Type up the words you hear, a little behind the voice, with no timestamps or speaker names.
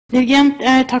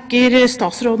Jeg takker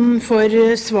statsråden for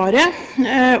svaret,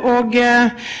 og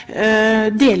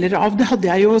deler av det hadde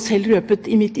jeg jo selv røpet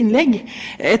i mitt innlegg,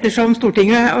 ettersom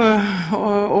Stortinget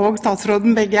og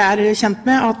statsråden begge er kjent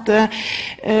med at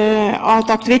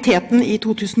aktiviteten i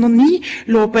 2009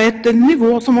 lå på et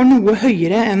nivå som var noe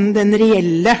høyere enn den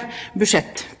reelle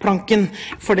budsjettplanken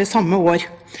for det samme år.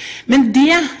 Men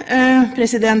det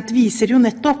viser jo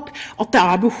nettopp at det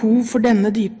er behov for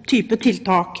denne type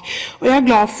tiltak. Og jeg er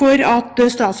glad for at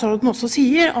statsråden også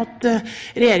sier at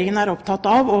regjeringen er opptatt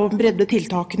av å bredde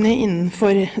tiltakene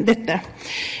innenfor dette.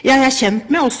 Jeg er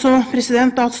kjent med også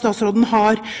at statsråden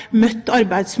har møtt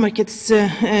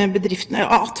arbeidsmarkedsbedriftene,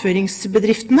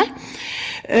 attføringsbedriftene.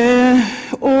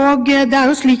 Og det er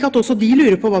jo slik at også de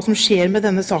lurer på hva som skjer med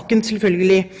denne saken,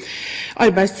 selvfølgelig.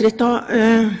 Arbeidsrettet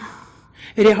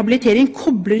rehabilitering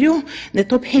kobler jo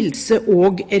nettopp helse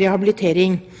og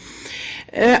rehabilitering.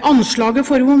 Anslaget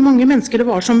for hvor mange mennesker det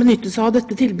var som benyttet seg av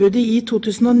dette tilbudet i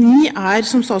 2009 er,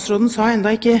 som statsråden sa,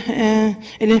 enda ikke,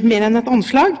 eller mer enn et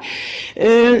anslag.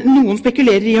 Noen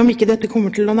spekulerer i om ikke dette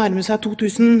kommer til å nærme seg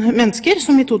 2000 mennesker,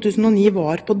 som i 2009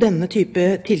 var på denne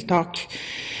type tiltak.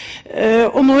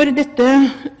 Og når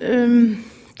dette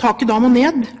taket da må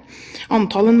ned,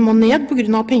 antallet må ned på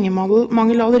grunn av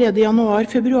pengemangel allerede i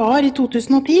januar-februar i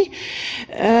 2010,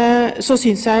 så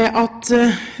synes jeg at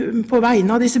på vegne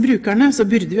av disse brukerne så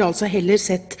burde vi altså heller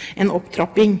sett en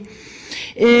opptrapping.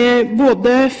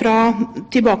 Både fra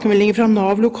tilbakemeldinger fra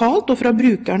Nav lokalt og fra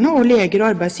brukerne og leger og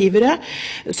arbeidsgivere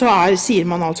så sier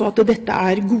man altså at dette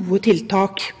er gode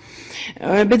tiltak.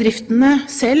 Bedriftene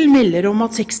selv melder om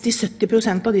at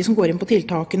 60-70% av de som går inn på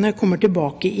tiltakene kommer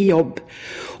tilbake i jobb.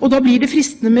 Og da blir det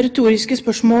fristende med retoriske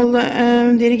spørsmål,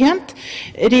 dirigent.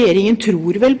 Regjeringen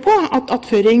tror vel på at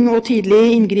attføring og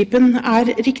tidlig inngripen er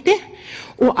riktig?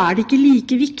 Og er det ikke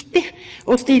like viktig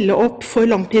å stille opp for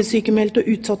langtidssykemeldte og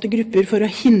utsatte grupper for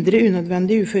å hindre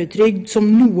unødvendig uføretrygd som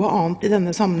noe annet i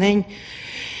denne sammenheng?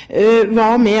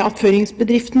 Hva med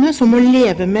attføringsbedriftene som må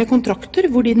leve med kontrakter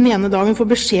hvor de den ene dagen får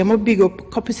beskjed om å bygge opp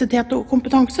kapasitet og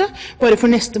kompetanse, bare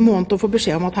for neste måned å få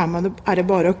beskjed om at her er det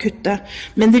bare å kutte?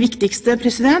 Men det viktigste,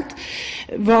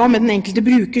 hva med den enkelte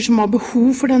bruker som har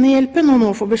behov for denne hjelpen, og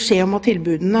nå får beskjed om at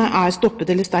tilbudene er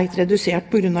stoppet eller sterkt redusert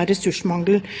på grunn av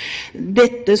ressursmangel?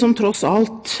 Dette som tross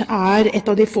alt er et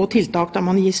av de få tiltak der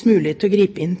man gis mulighet til å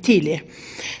gripe inn tidlig.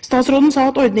 Statsråden sa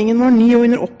at ordningen var ny og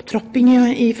under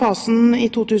opptrapping i fasen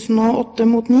i 2008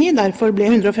 mot 2009, derfor ble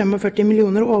 145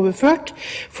 millioner overført,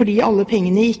 fordi alle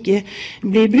pengene ikke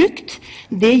blir brukt.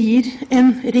 Det gir en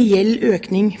reell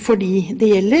økning for de det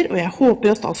gjelder, og jeg håper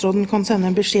at statsråden kan sende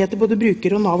en beskjed til både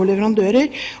brukere og Nav og leverandører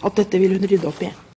at dette vil hun rydde opp i.